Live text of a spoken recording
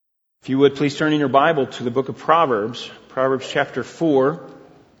you would, please turn in your Bible to the book of Proverbs, Proverbs chapter 4.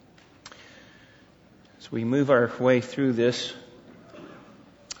 As we move our way through this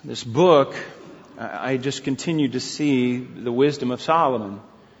book, I just continue to see the wisdom of Solomon.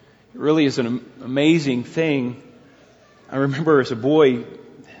 It really is an amazing thing. I remember as a boy,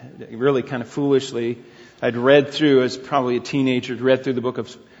 really kind of foolishly, I'd read through, as probably a teenager, read through the book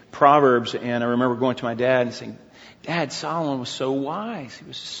of Proverbs, and I remember going to my dad and saying, "Dad, Solomon was so wise. It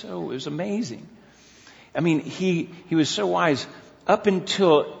was amazing." I mean, he was so wise up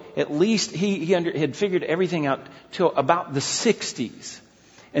until at least he had figured everything out till about the 60s.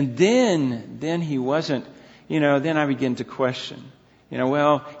 And then he wasn't, then I began to question.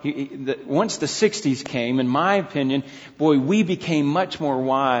 Once the 60s came, in my opinion, boy, we became much more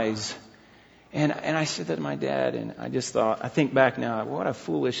wise. And I said that to my dad, and I just thought, I think back now, what a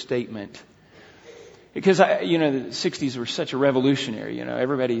foolish statement. Because, the 60s were such a revolutionary,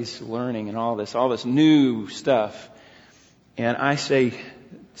 everybody's learning and all this new stuff. And I say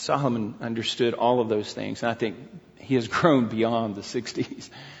Solomon understood all of those things. And I think he has grown beyond the 60s.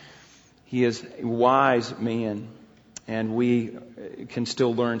 He is a wise man, and we can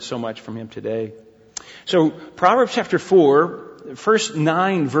still learn so much from him today. So, Proverbs chapter 4, first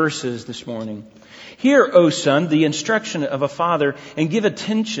 9 verses this morning. "Hear, O son, the instruction of a father, and give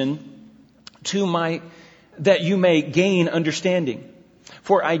attention to that you may gain understanding.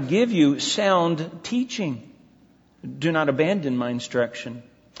 For I give you sound teaching. Do not abandon my instruction.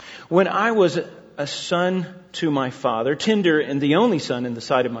 When I was a son to my father, tender and the only son in the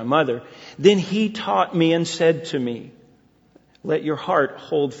sight of my mother, then he taught me and said to me, let your heart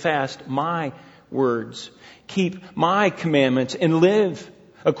hold fast my words. Keep my commandments and live.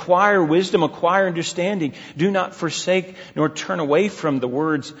 Acquire wisdom, acquire understanding. Do not forsake nor turn away from the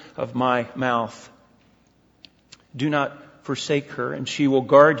words of my mouth. Do not forsake her, and she will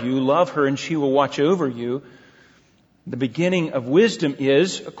guard you. Love her, and she will watch over you." The beginning of wisdom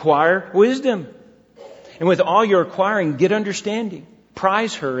is acquire wisdom. And with all your acquiring, get understanding.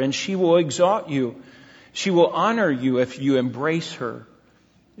 Prize her, and she will exalt you. She will honor you if you embrace her.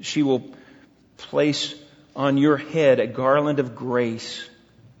 She will place on your head a garland of grace.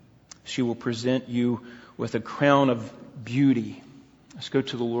 She will present you with a crown of beauty. Let's go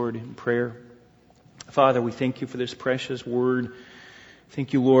to the Lord in prayer. Father, we thank you for this precious word.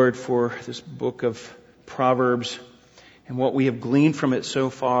 Thank you, Lord, for this book of Proverbs and what we have gleaned from it so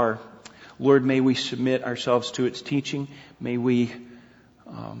far. Lord, may we submit ourselves to its teaching. May we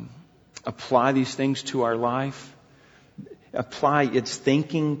apply these things to our life. Apply its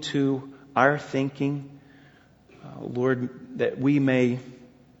thinking to our thinking. Lord, that we may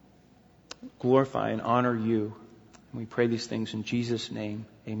glorify and honor you. And we pray these things in Jesus' name.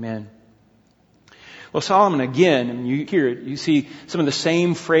 Amen. Well, Solomon again, and you hear it, you see some of the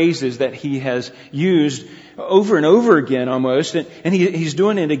same phrases that he has used over and over again almost, and he's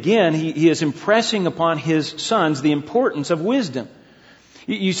doing it again. He is impressing upon his sons the importance of wisdom.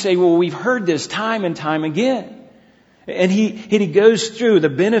 You say, well, we've heard this time and time again. And he goes through the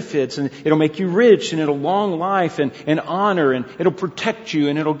benefits, and it'll make you rich, and it'll long life and honor, and it'll protect you,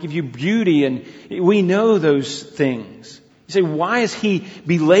 and it'll give you beauty, and we know those things. You say, why is he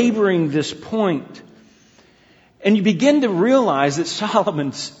belaboring this point? And you begin to realize that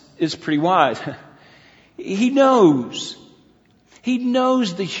Solomon is pretty wise. He knows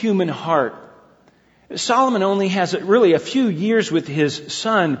the human heart. Solomon only has really a few years with his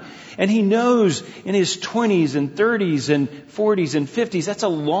son, and he knows in his 20s and 30s and 40s and 50s, that's a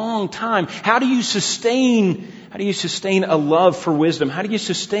long time. How do you sustain a love for wisdom? How do you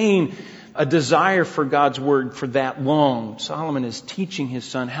sustain a desire for God's word for that long? Solomon is teaching his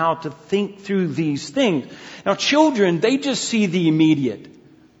son how to think through these things. Now, children, they just see the immediate.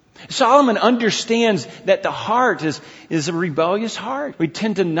 Solomon understands that the heart is a rebellious heart. We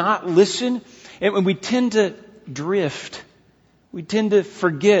tend to not listen, and we tend to drift. We tend to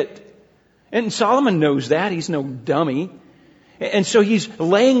forget. And Solomon knows that. He's no dummy. And so he's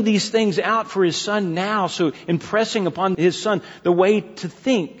laying these things out for his son now, so impressing upon his son the way to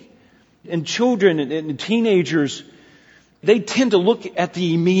think. And children and teenagers, they tend to look at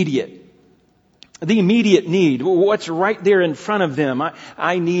the immediate need. What's right there in front of them.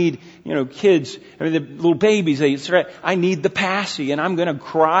 I need, kids, the little babies, I need the passy, and I'm going to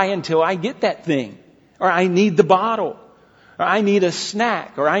cry until I get that thing. Or I need the bottle. Or I need a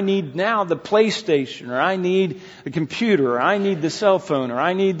snack. Or I need now the PlayStation. Or I need the computer. Or I need the cell phone. Or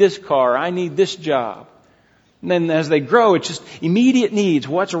I need this car. Or I need this job. And then as they grow, it's just immediate needs,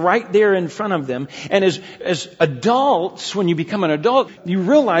 what's right there in front of them. And as adults, when you become an adult, you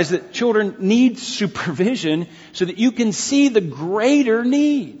realize that children need supervision so that you can see the greater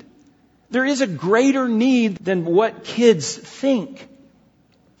need. There is a greater need than what kids think.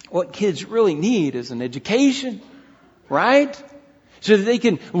 What kids really need is an education, right? So that they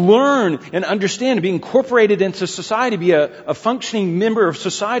can learn and understand and be incorporated into society, be a functioning member of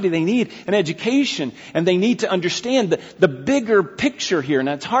society. They need an education, and they need to understand the bigger picture here. And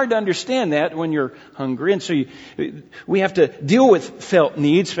it's hard to understand that when you're hungry. And so we have to deal with felt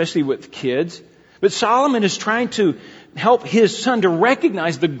needs, especially with kids. But Solomon is trying to help his son to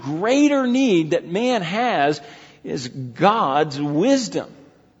recognize the greater need that man has is God's wisdom.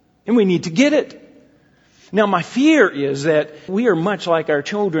 And we need to get it. Now, my fear is that we are much like our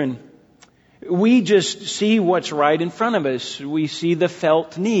children. We just see what's right in front of us. We see the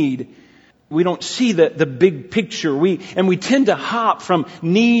felt need. We don't see the big picture. We tend to hop from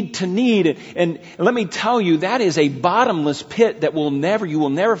need to need. And let me tell you, that is a bottomless pit that you will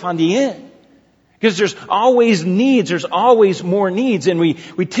never find the end. Because there's always needs, there's always more needs, and we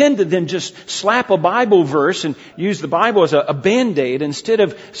tend to then just slap a Bible verse and use the Bible as a Band-Aid instead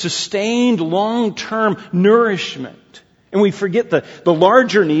of sustained long-term nourishment. And we forget the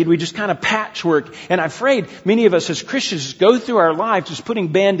larger need, we just kind of patchwork. And I'm afraid many of us as Christians just go through our lives just putting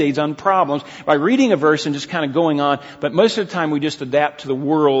Band-Aids on problems by reading a verse and just kind of going on. But most of the time we just adapt to the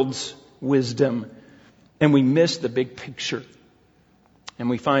world's wisdom and we miss the big picture. And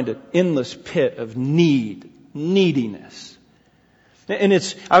we find an endless pit of neediness.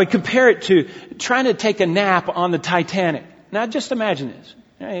 And I would compare it to trying to take a nap on the Titanic. Now just imagine this.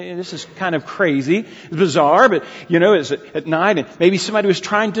 This is kind of crazy, bizarre, but it's at night and maybe somebody was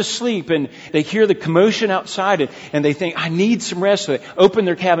trying to sleep and they hear the commotion outside and they think, I need some rest. So they open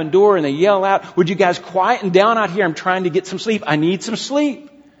their cabin door and they yell out, would you guys quieten down out here? I'm trying to get some sleep. I need some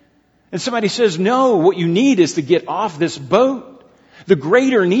sleep. And somebody says, no, what you need is to get off this boat. The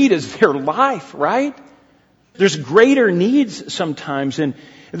greater need is their life, right? There's greater needs sometimes, and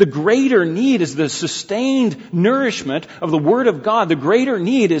the greater need is the sustained nourishment of the Word of God. The greater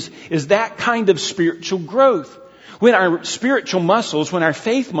need is that kind of spiritual growth. When our spiritual muscles, when our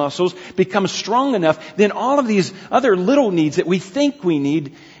faith muscles become strong enough, then all of these other little needs that we think we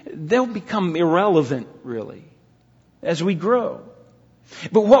need, they'll become irrelevant, really, as we grow.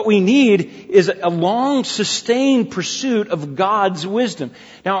 But what we need is a long, sustained pursuit of God's wisdom.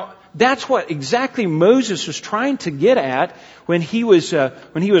 Now, that's what exactly Moses was trying to get at when he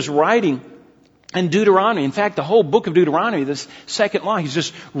was writing in Deuteronomy. In fact, the whole book of Deuteronomy, this second law, he's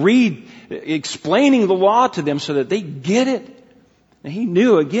just explaining the law to them so that they get it. And he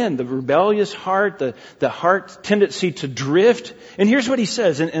knew, again, the rebellious heart, the heart's tendency to drift. And here's what he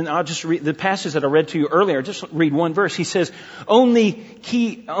says, and I'll just read the passage that I read to you earlier. Just read one verse. He says, only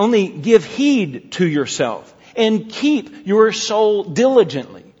give heed to yourself and keep your soul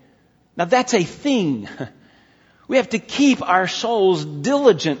diligently. Now that's a thing. We have to keep our souls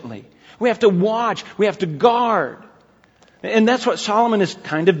diligently. We have to watch. We have to guard. And that's what Solomon is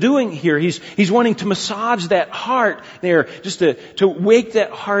kind of doing here. He's wanting to massage that heart there, just to wake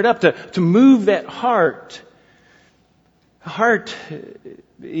that heart up, to move that heart.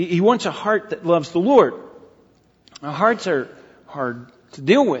 He wants a heart that loves the Lord. Our hearts are hard to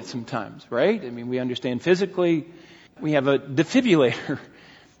deal with sometimes, right? I mean, we understand physically. We have a defibrillator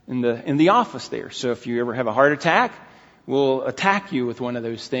in the office there. So if you ever have a heart attack, we'll attack you with one of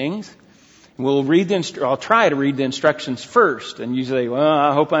those things. We'll I'll try to read the instructions first. And you say, well,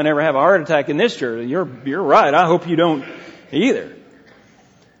 I hope I never have a heart attack in this church. You're right. I hope you don't either.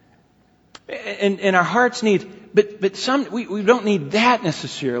 And our hearts need, but we don't need that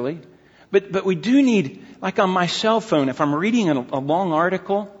necessarily. But we do need, like on my cell phone, if I'm reading a long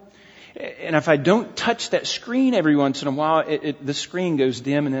article, and if I don't touch that screen every once in a while, the screen goes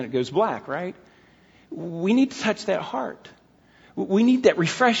dim and then it goes black, right? We need to touch that heart. We need that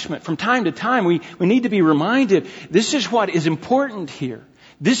refreshment from time to time. We need to be reminded, this is what is important here.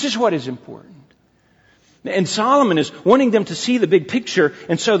 This is what is important. And Solomon is wanting them to see the big picture.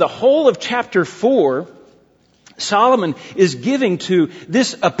 And so the whole of chapter 4, Solomon is giving to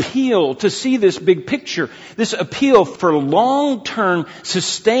this appeal to see this big picture. This appeal for long-term,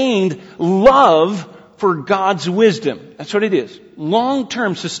 sustained love for God's wisdom. That's what it is.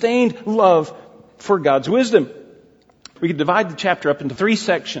 Long-term, sustained love for God's wisdom. We can divide the chapter up into 3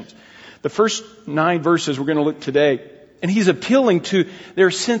 sections. The first 9 verses we're going to look today. And he's appealing to their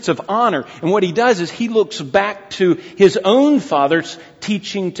sense of honor. And what he does is he looks back to his own father's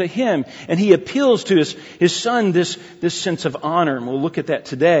teaching to him. And he appeals to his son this sense of honor. And we'll look at that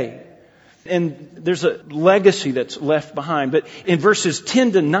today. And there's a legacy that's left behind. But in verses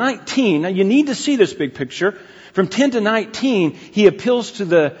 10 to 19, now you need to see this big picture. From 10 to 19, he appeals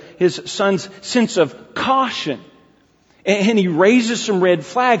to his son's sense of caution. And he raises some red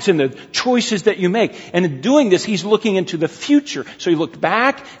flags in the choices that you make. And in doing this, he's looking into the future. So he looked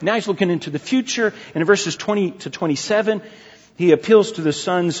back, now he's looking into the future. And in verses 20 to 27, he appeals to the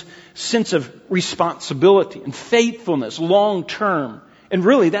son's sense of responsibility and faithfulness long term. And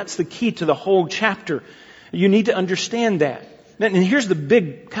really, that's the key to the whole chapter. You need to understand that. And here's the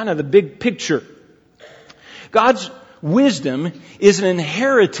big picture. God's wisdom is an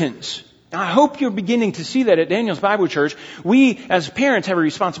inheritance. I hope you're beginning to see that at Daniel's Bible Church. We, as parents, have a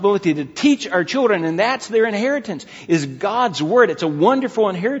responsibility to teach our children, and that's their inheritance, is God's Word. It's a wonderful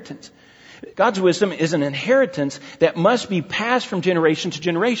inheritance. God's wisdom is an inheritance that must be passed from generation to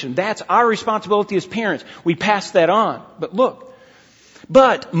generation. That's our responsibility as parents. We pass that on.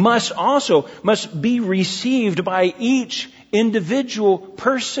 But must be received by each individual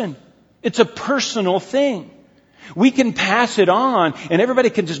person. It's a personal thing. We can pass it on and everybody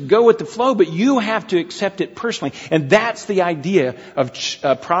can just go with the flow, but you have to accept it personally. And that's the idea of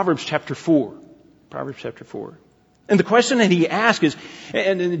Proverbs chapter 4. Proverbs chapter 4. And the question that he asks is,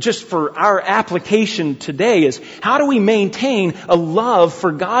 and just for our application today, is how do we maintain a love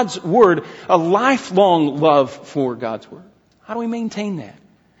for God's Word, a lifelong love for God's Word? How do we maintain that?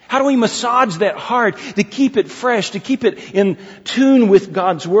 How do we massage that heart to keep it fresh, to keep it in tune with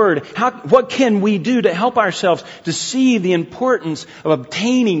God's Word? What can we do to help ourselves to see the importance of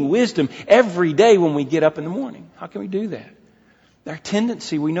obtaining wisdom every day when we get up in the morning? How can we do that? Our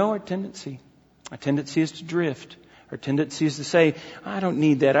tendency, we know our tendency. Our tendency is to drift. Our tendency is to say, I don't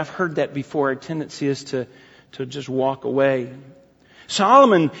need that. I've heard that before. Our tendency is to just walk away.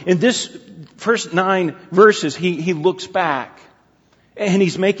 Solomon, in this first 9 verses, he looks back. And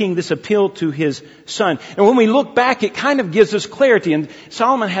he's making this appeal to his son. And when we look back, it kind of gives us clarity. And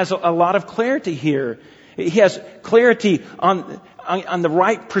Solomon has a lot of clarity here. He has clarity on the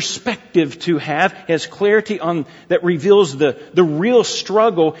right perspective to have. He has clarity that reveals the real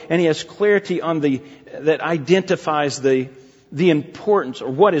struggle. And he has clarity that identifies the importance,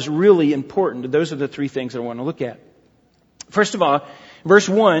 or what is really important. Those are the 3 things that I want to look at. First of all, verse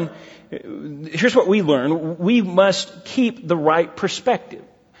 1, here's what we learn. We must keep the right perspective.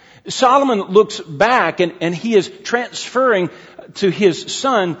 Solomon looks back and he is transferring to his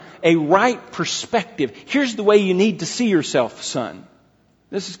son a right perspective. Here's the way you need to see yourself, son.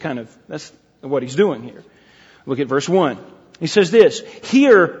 That's what he's doing here. Look at verse 1. He says this,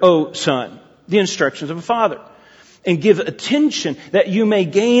 "Hear, O son, the instructions of a father, and give attention that you may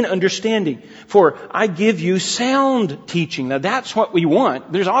gain understanding. For I give you sound teaching." Now that's what we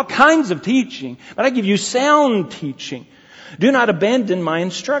want. There's all kinds of teaching, but I give you sound teaching. "Do not abandon my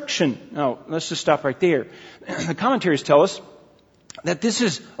instruction." Now, let's just stop right there. The commentaries tell us that this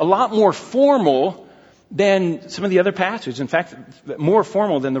is a lot more formal than some of the other passages. In fact, more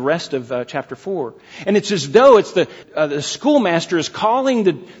formal than the rest of chapter 4. And it's as though it's the schoolmaster is calling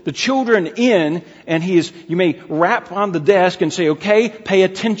the children in, and you may rap on the desk and say, okay, pay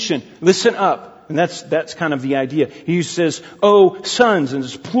attention, listen up. And that's kind of the idea. He says, "Oh, sons," and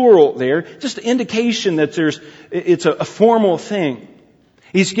it's plural there, just an indication that it's a formal thing.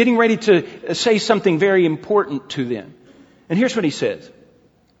 He's getting ready to say something very important to them. And here's what he says.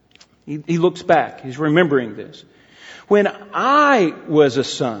 He looks back. He's remembering this. When I was a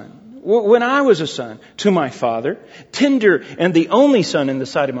son to my father, tender and the only son in the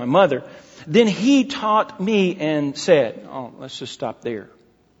sight of my mother, then he taught me and said." Oh, let's just stop there.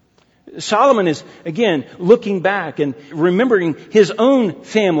 Solomon is, again, looking back and remembering his own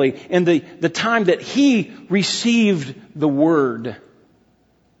family and the time that he received the Word,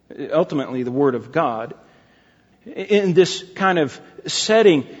 ultimately the Word of God. In this kind of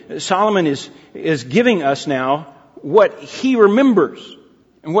setting, Solomon is giving us now what he remembers.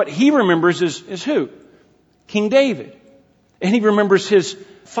 And what he remembers is who? King David. And he remembers his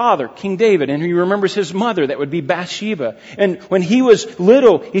father, King David. And he remembers his mother, that would be Bathsheba. And when he was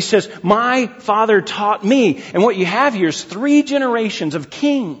little, he says, "My father taught me." And what you have here is 3 generations of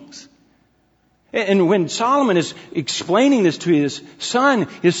kings. And when Solomon is explaining this to his son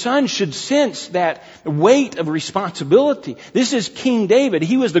should sense that weight of responsibility. This is King David.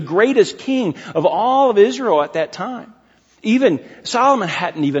 He was the greatest king of all of Israel at that time. Even Solomon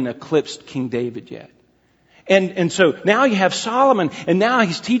hadn't even eclipsed King David yet. And so now you have Solomon, and now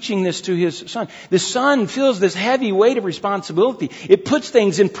he's teaching this to his son. The son feels this heavy weight of responsibility. It puts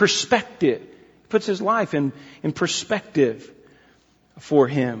things in perspective. It puts his life in perspective for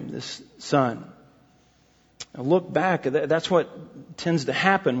him, this son. Now look back. That's what tends to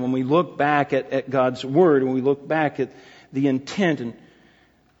happen when we look back at God's Word, when we look back at the intent.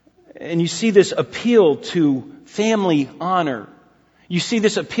 And you see this appeal to family honor. You see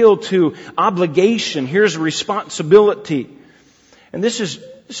this appeal to obligation. Here's responsibility. And this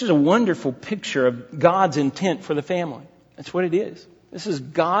is a wonderful picture of God's intent for the family. That's what it is. This is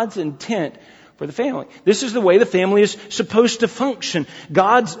God's intent for the family. This is the way the family is supposed to function.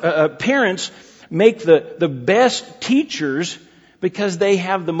 God's parents make the best teachers because they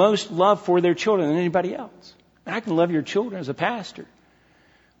have the most love for their children than anybody else. And I can love your children as a pastor,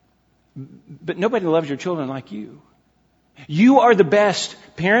 but nobody loves your children like you. You are the best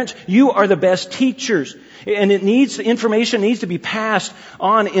parents. You are the best teachers. And the information needs to be passed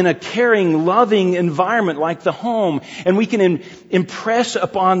on in a caring, loving environment like the home. And we can impress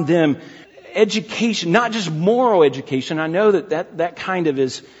upon them education, not just moral education. I know that kind of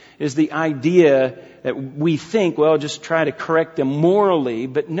is the idea that we think, well, just try to correct them morally.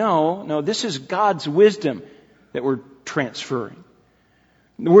 But no, this is God's wisdom that we're transferring.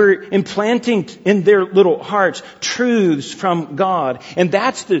 We're implanting in their little hearts truths from God. And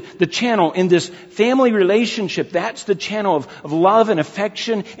that's the channel in this family relationship. That's the channel of love and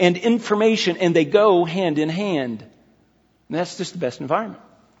affection and information. And they go hand in hand. And that's just the best environment.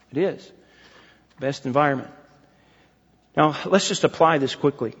 It is. Best environment. Now, let's just apply this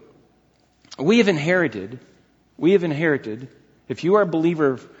quickly. We have inherited, if you are a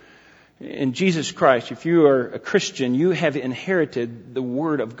believer in Jesus Christ, if you are a Christian, you have inherited the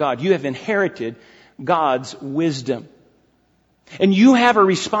Word of God. You have inherited God's wisdom. And you have a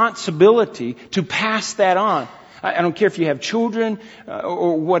responsibility to pass that on. I don't care if you have children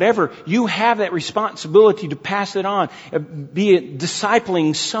or whatever. You have that responsibility to pass it on. Be it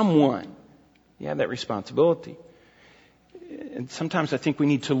discipling someone. You have that responsibility. And sometimes I think we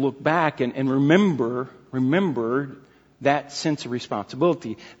need to look back and remember that sense of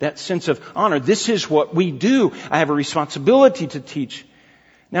responsibility, that sense of honor. This is what we do. I have a responsibility to teach.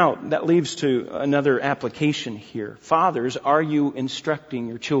 Now, that leads to another application here. Fathers, are you instructing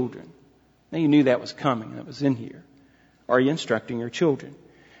your children? Now, you knew that was coming. That was in here. Are you instructing your children?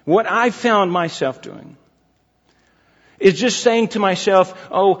 What I found myself doing is just saying to myself,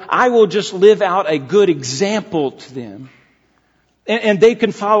 I will just live out a good example to them. And they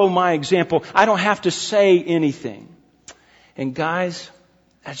can follow my example. I don't have to say anything. And guys,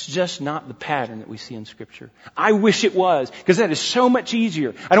 that's just not the pattern that we see in Scripture. I wish it was, because that is so much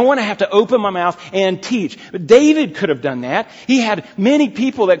easier. I don't want to have to open my mouth and teach. But David could have done that. He had many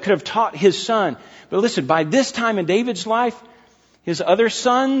people that could have taught his son. But listen, by this time in David's life, his other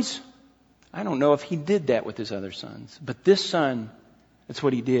sons, I don't know if he did that with his other sons. But this son, that's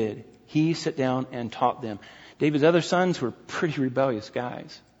what he did. He sat down and taught them. David's other sons were pretty rebellious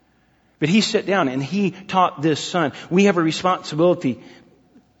guys. But he sat down and he taught this son. We have a responsibility,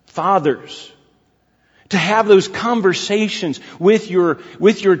 fathers, to have those conversations with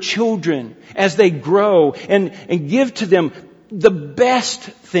your children as they grow and give to them the best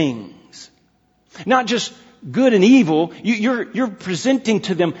things. Not just good and evil. You're presenting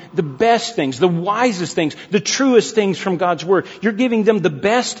to them the best things, the wisest things, the truest things from God's Word. You're giving them the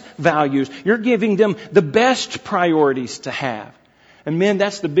best values. You're giving them the best priorities to have. And men,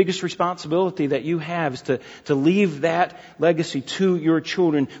 that's the biggest responsibility that you have, is to leave that legacy to your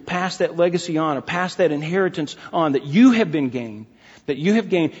children, pass that legacy on, or pass that inheritance on that you have gained.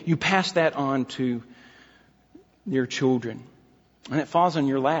 You pass that on to your children. And it falls on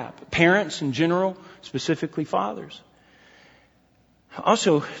your lap. Parents in general, specifically fathers.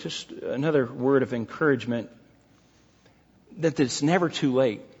 Also, just another word of encouragement, that it's never too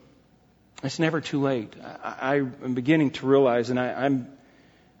late. It's never too late. I'm beginning to realize, and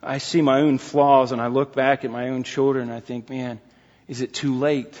I see my own flaws, and I look back at my own children, and I think, man, is it too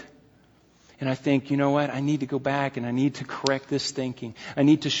late? And I think, you know what? I need to go back and I need to correct this thinking. I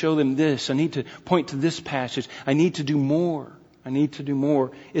need to show them this. I need to point to this passage. I need to do more.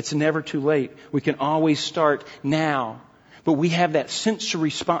 It's never too late. We can always start now. But we have that sense of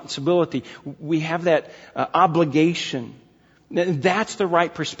responsibility. We have that obligation. That's the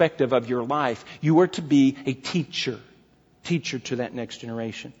right perspective of your life. You are to be a teacher to that next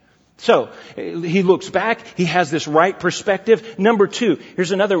generation. So, he looks back. He has this right perspective. Number 2,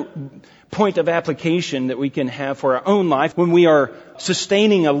 here's another point of application that we can have for our own life. When we are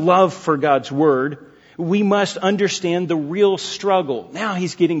sustaining a love for God's Word, we must understand the real struggle. Now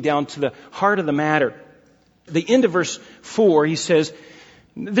he's getting down to the heart of the matter. The end of verse 4, he says,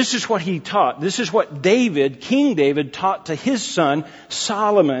 this is what he taught. This is what King David taught to his son,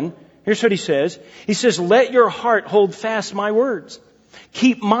 Solomon. Here's what he says. He says, let your heart hold fast my words.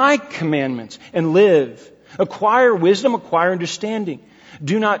 Keep my commandments and live. Acquire wisdom, acquire understanding.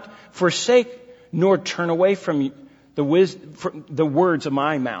 Do not forsake nor turn away from the words of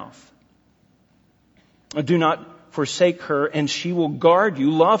my mouth. Do not forsake her, and she will guard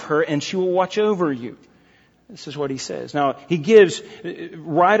you. Love her, and she will watch over you. This is what he says. Now, he gives,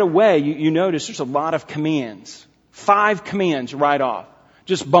 right away, you notice there's a lot of commands. 5 commands right off.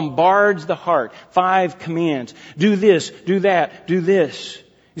 Just bombards the heart. 5 commands. Do this, do that, do this.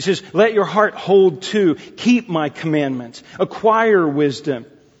 He says, let your heart hold to, keep my commandments, acquire wisdom,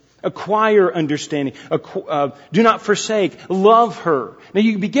 acquire understanding, do not forsake, love her. Now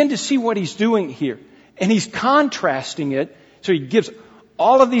you begin to see what he's doing here. And he's contrasting it. So he gives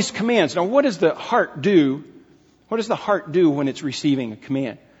all of these commands. Now what does the heart do? What does the heart do when it's receiving a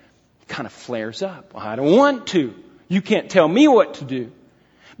command? It kind of flares up. Well, I don't want to. You can't tell me what to do.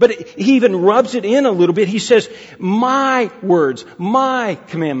 But he even rubs it in a little bit. He says, my words, my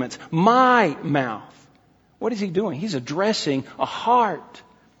commandments, my mouth. What is he doing? He's addressing a heart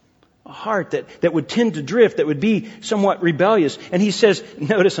that would tend to drift, that would be somewhat rebellious. And he says,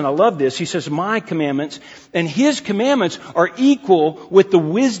 notice, and I love this, he says, my commandments, and his commandments are equal with the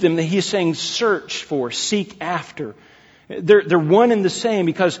wisdom that he's saying search for, seek after. They're one and the same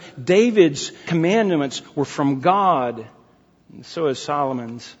because David's commandments were from God. And so is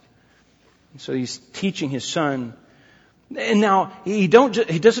Solomon's. And so he's teaching his son. And now he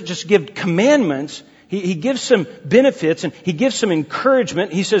doesn't just give commandments. He gives some benefits and he gives some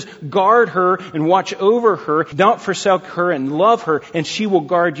encouragement. He says, guard her and watch over her. Don't forsake her and love her, and she will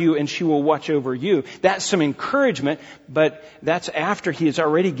guard you and she will watch over you. That's some encouragement, but that's after he has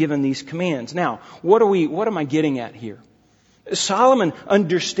already given these commands. Now, what am I getting at here? Solomon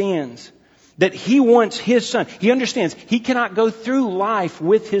understands that he wants his son. He understands he cannot go through life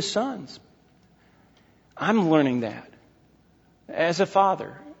with his sons. I'm learning that as a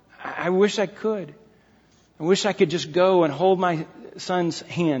father. I wish I could. I wish I could just go and hold my son's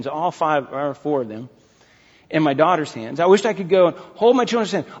hands, all 5 or 4 of them, and my daughter's hands. I wish I could go and hold my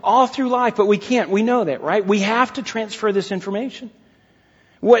children's hands all through life, but we can't. We know that, right? We have to transfer this information.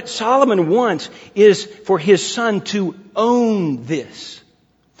 What Solomon wants is for his son to own this.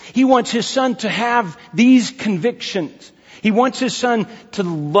 He wants his son to have these convictions. He wants his son to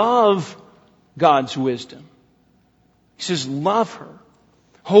love God's wisdom. He says, love her.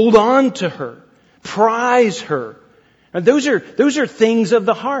 Hold on to her. Prize her. Now, those are things of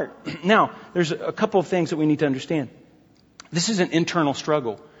the heart. Now, there's a couple of things that we need to understand. This is an internal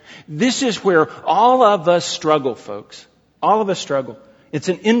struggle. This is where all of us struggle, folks. All of us struggle. It's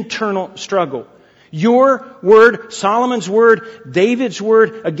an internal struggle. Your word, Solomon's word, David's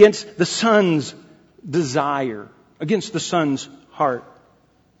word against the son's desire, against the son's heart.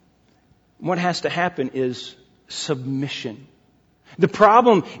 What has to happen is submission. The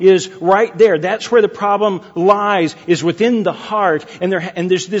problem is right there. That's where the problem lies, is within the heart. And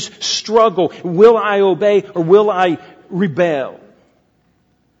there's this struggle. Will I obey or will I rebel?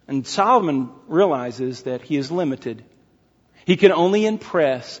 And Solomon realizes that he is limited. He can only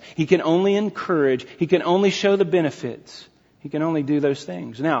impress. He can only encourage. He can only show the benefits. He can only do those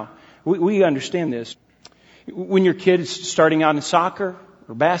things. Now, we understand this. When your kid is starting out in soccer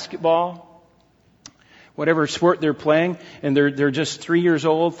or basketball, whatever sport they're playing, and they're just 3 years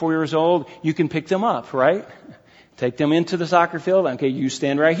old, 4 years old, you can pick them up, right? Take them into the soccer field. Okay, you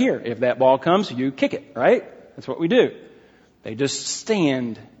stand right here. If that ball comes, you kick it, right? That's what we do. They just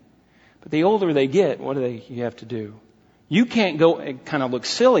stand. But the older they get, what do you have to do? You can't go, it kind of looks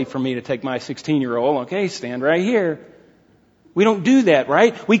silly for me to take my 16-year-old, okay, stand right here. We don't do that,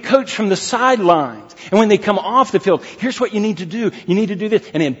 right? We coach from the sidelines. And when they come off the field, here's what you need to do. You need to do this.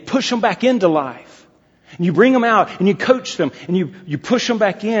 And then push them back into life. And you bring them out and you coach them and you push them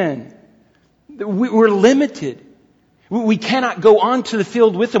back in. We're limited. We cannot go onto the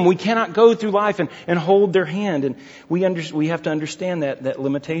field with them. We cannot go through life and hold their hand. And we have to understand that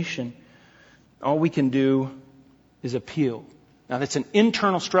limitation. All we can do is appeal. Now that's an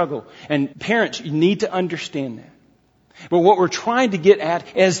internal struggle. And parents, you need to understand that. But what we're trying to get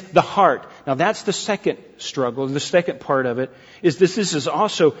at is the heart. Now that's the second struggle. The second part of it is this is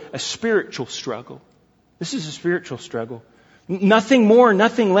also a spiritual struggle. This is a spiritual struggle. Nothing more,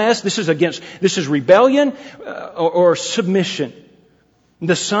 nothing less. This is rebellion or submission.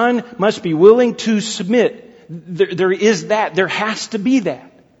 The son must be willing to submit. There is that. There has to be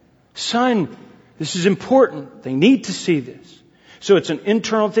that. Son, this is important. They need to see this. So it's an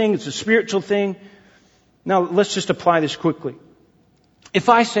internal thing. It's a spiritual thing. Now let's just apply this quickly. If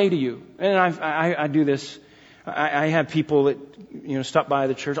I say to you, and I do this, I have people that, stop by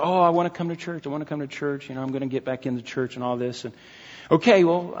the church. Oh, I want to come to church. I want to come to church. I'm going to get back into church and all this. And okay,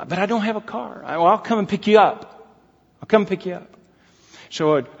 well, but I don't have a car. I'll come and pick you up. I'll come and pick you up.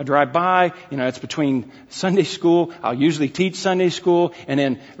 So I drive by, it's between Sunday school. I'll usually teach Sunday school. And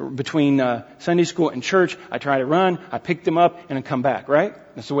then between Sunday school and church, I try to run. I pick them up and I come back, right?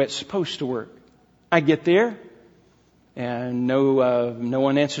 That's the way it's supposed to work. I get there and no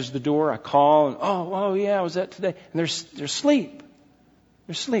one answers the door. I call and, oh yeah, was that today? And they're asleep.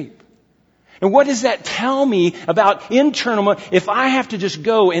 They're asleep. And what does that tell me about internal? If I have to just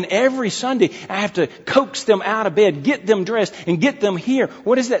go and every Sunday I have to coax them out of bed, get them dressed, and get them here,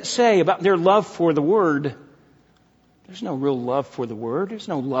 what does that say about their love for the Word? There's no real love for the Word. There's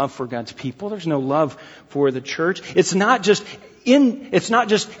no love for God's people. There's no love for the church. It's not just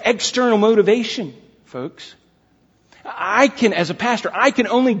external motivation, folks. As a pastor, I can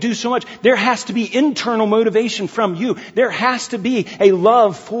only do so much. There has to be internal motivation from you. There has to be a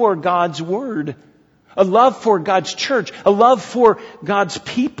love for God's Word, a love for God's church, a love for God's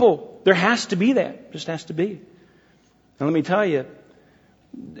people. There has to be that. Just has to be. Now let me tell you,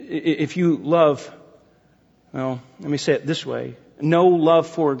 if you love, let me say it this way, no love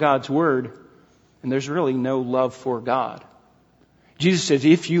for God's Word, and there's really no love for God. Jesus says,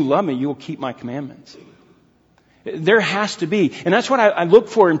 if you love me, you will keep my commandments. There has to be. And that's what I look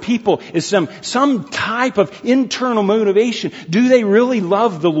for in people is some type of internal motivation. Do they really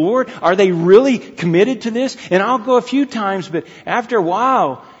love the Lord? Are they really committed to this? And I'll go a few times, but after a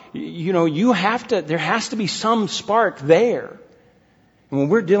while, there has to be some spark there. And when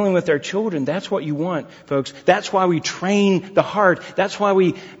we're dealing with our children, that's what you want, folks. That's why we train the heart. That's why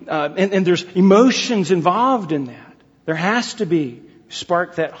and there's emotions involved in that. There has to be.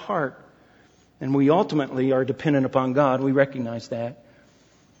 Spark that heart. And we ultimately are dependent upon God. We recognize that.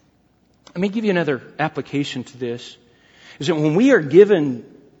 Let me give you another application to this. Is that when we are given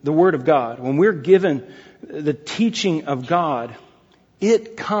the Word of God, when we're given the teaching of God,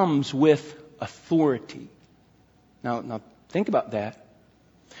 it comes with authority. Now think about that.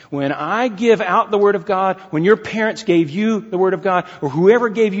 When I give out the Word of God, when your parents gave you the Word of God, or whoever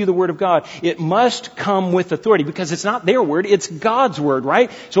gave you the Word of God, it must come with authority because it's not their Word, it's God's Word, right?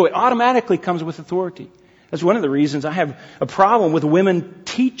 So it automatically comes with authority. That's one of the reasons I have a problem with women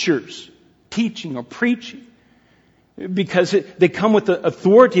teachers teaching or preaching. Because they come with the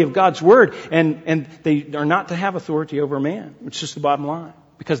authority of God's Word and they are not to have authority over a man. It's just the bottom line.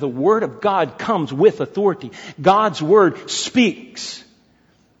 Because the Word of God comes with authority. God's Word speaks.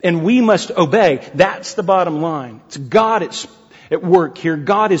 And we must obey. That's the bottom line. It's God at work here.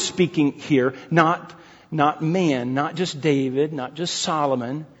 God is speaking here, not man, not just David, not just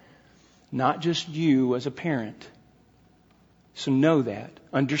Solomon, not just you as a parent. So know that.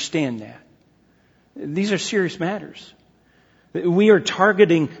 Understand that. These are serious matters. We are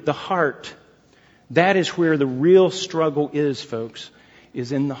targeting the heart. That is where the real struggle is, folks,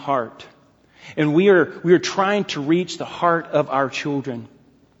 is in the heart. And we are trying to reach the heart of our children.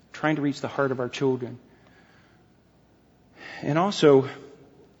 Trying to reach the heart of our children. And also,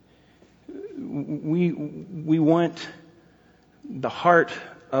 we want the heart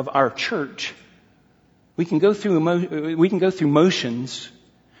of our church. We can go through motions.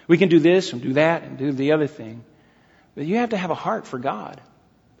 We can do this and do that and do the other thing. But you have to have a heart for God.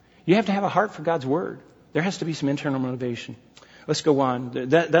 You have to have a heart for God's Word. There has to be some internal motivation. Let's go on.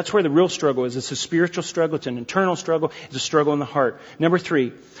 That's where the real struggle is. It's a spiritual struggle. It's an internal struggle. It's a struggle in the heart. Number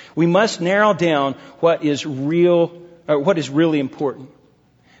 3, we must narrow down what is really important.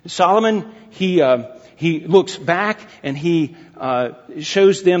 Solomon, he looks back and he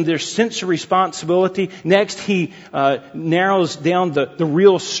shows them their sense of responsibility. Next, he narrows down the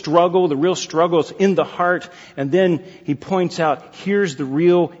real struggle. The real struggle is in the heart. And then he points out, here's the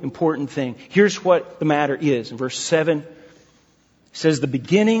real important thing. Here's what the matter is. In verse 7, it says, the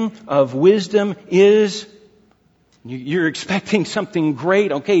beginning of wisdom is, you're expecting something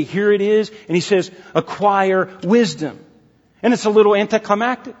great. Okay, here it is. And he says, acquire wisdom. And it's a little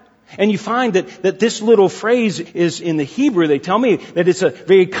anticlimactic. And you find that this little phrase is in the Hebrew, they tell me that it's a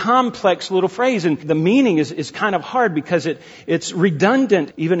very complex little phrase. And the meaning is kind of hard because it's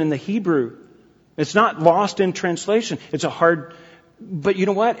redundant even in the Hebrew. It's not lost in translation. It's but you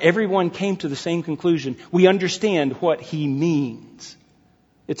know what? Everyone came to the same conclusion. We understand what he means.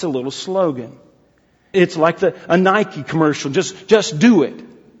 It's a little slogan. It's like a Nike commercial. Just do it.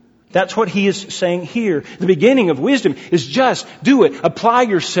 That's what he is saying here. The beginning of wisdom is just do it. Apply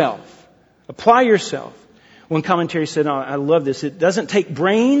yourself. Apply yourself. One commentary said, I love this. It doesn't take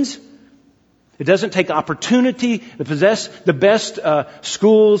brains. It doesn't take opportunity to possess the best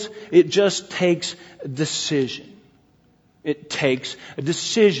schools. It just takes decision. It takes a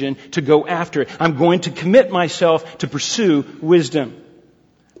decision to go after it. I'm going to commit myself to pursue wisdom.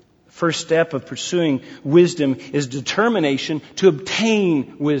 First step of pursuing wisdom is determination to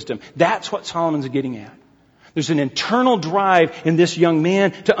obtain wisdom. That's what Solomon's getting at. There's an internal drive in this young man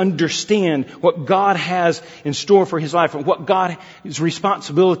to understand what God has in store for his life and what God's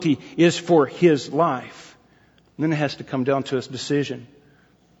responsibility is for his life. And then it has to come down to a decision.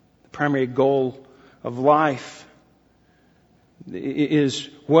 The primary goal of life is,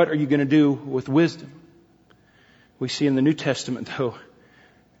 what are you going to do with wisdom? We see in the New Testament, though,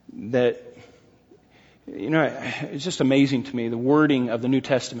 that, it's just amazing to me, the wording of the New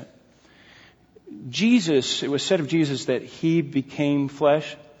Testament. Jesus, it was said of Jesus that He became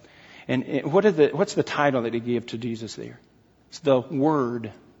flesh. And what's the title that He gave to Jesus there? It's the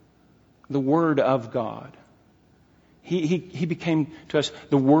Word of God. He became to us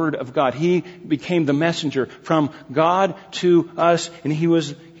the Word of God. He became the messenger from God to us, and He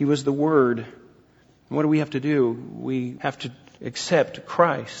was the Word. And what do we have to do? We have to accept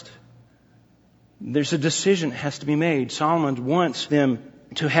Christ. There's a decision that has to be made. Solomon wants them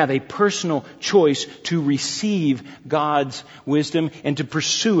to have a personal choice to receive God's wisdom and to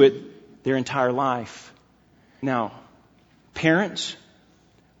pursue it their entire life. Now, parents,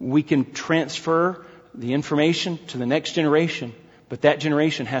 we can transfer the information to the next generation, but that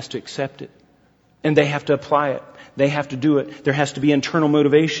generation has to accept it. And they have to apply it. They have to do it. There has to be internal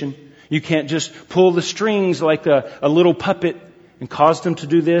motivation. You can't just pull the strings like a little puppet and cause them to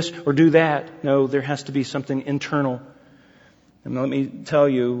do this or do that. No, there has to be something internal. And let me tell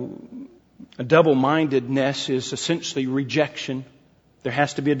you, a double-mindedness is essentially rejection. There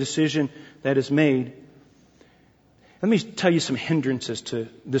has to be a decision that is made. Let me tell you some hindrances to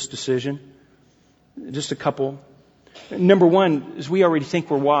this decision. Just a couple. Number one is we already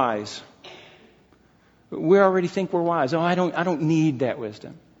think we're wise. We already think we're wise. Oh, I don't need that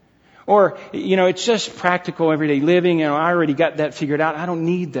wisdom. Or, it's just practical everyday living, and I already got that figured out. I don't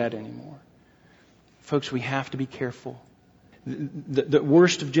need that anymore. Folks, we have to be careful. The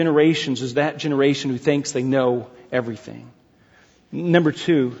worst of generations is that generation who thinks they know everything. Number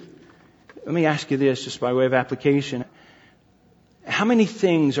two, let me ask you this just by way of application. How many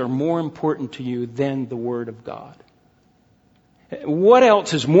things are more important to you than the Word of God? What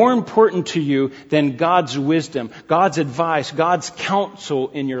else is more important to you than God's wisdom, God's advice, God's counsel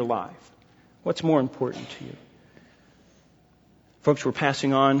in your life? What's more important to you? Folks, we're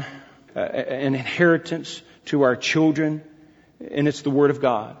passing on an inheritance to our children, and it's the Word of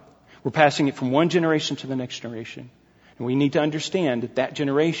God. We're passing it from one generation to the next generation. And we need to understand that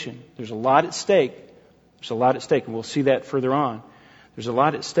generation, there's a lot at stake. There's a lot at stake, and we'll see that further on. There's a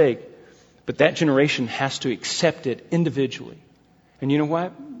lot at stake, but that generation has to accept it individually. And you know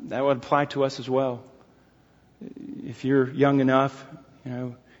what? That would apply to us as well. If you're young enough,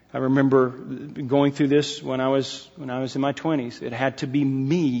 I remember going through this when I was in my 20s. It had to be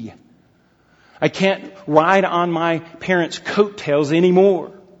me. I can't ride on my parents' coattails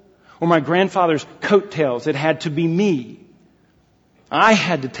anymore, or my grandfather's coattails. It had to be me. I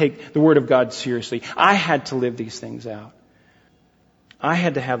had to take the Word of God seriously. I had to live these things out. I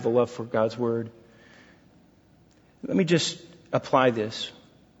had to have the love for God's Word. Let me just apply this.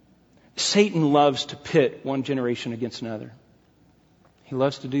 Satan loves to pit one generation against another. He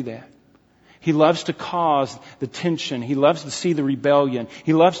loves to do that. He loves to cause the tension. He loves to see the rebellion.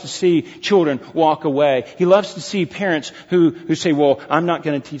 He loves to see children walk away. He loves to see parents who say, well, I'm not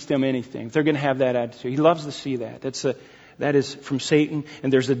going to teach them anything. They're going to have that attitude. He loves to see that. That is from Satan.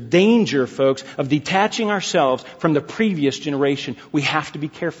 And there's a danger, folks, of detaching ourselves from the previous generation. We have to be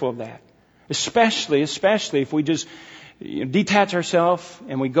careful of that. Especially if we just detach ourselves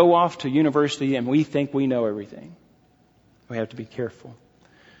and we go off to university and we think we know everything. We have to be careful.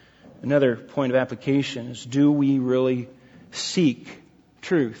 Another point of application is, do we really seek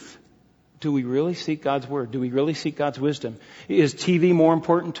truth? Do we really seek God's Word? Do we really seek God's wisdom? Is TV more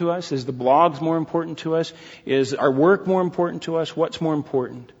important to us? Is the blogs more important to us? Is our work more important to us? What's more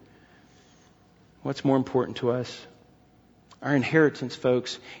important? What's more important to us? Our inheritance,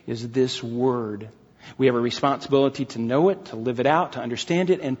 folks, is this Word. We have a responsibility to know it, to live it out, to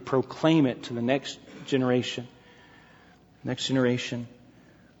understand it, and proclaim it to the next generation. Next generation.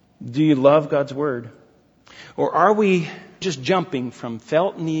 Do you love God's Word? Or are we just jumping from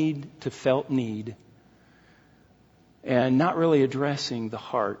felt need to felt need and not really addressing the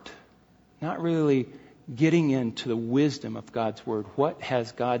heart, not really getting into the wisdom of God's Word? What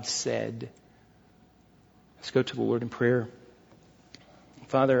has God said? Let's go to the Lord in prayer.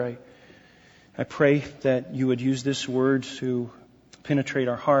 Father, I pray that you would use this Word to penetrate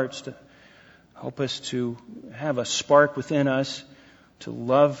our hearts, to help us to have a spark within us to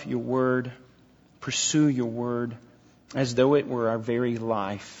love your Word, pursue your Word as though it were our very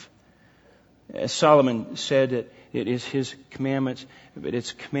life. As Solomon said that it is His commandments, but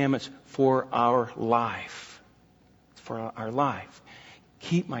it's commandments for our life. For our life.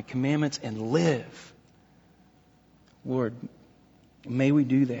 Keep my commandments and live. Lord, may we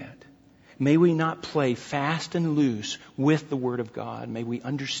do that. May we not play fast and loose with the Word of God. May we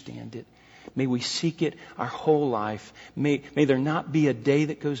understand it. May we seek it our whole life. May there not be a day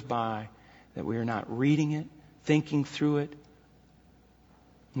that goes by that we are not reading it, thinking through it,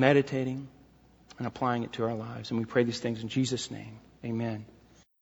 meditating, and applying it to our lives. And we pray these things in Jesus' name. Amen.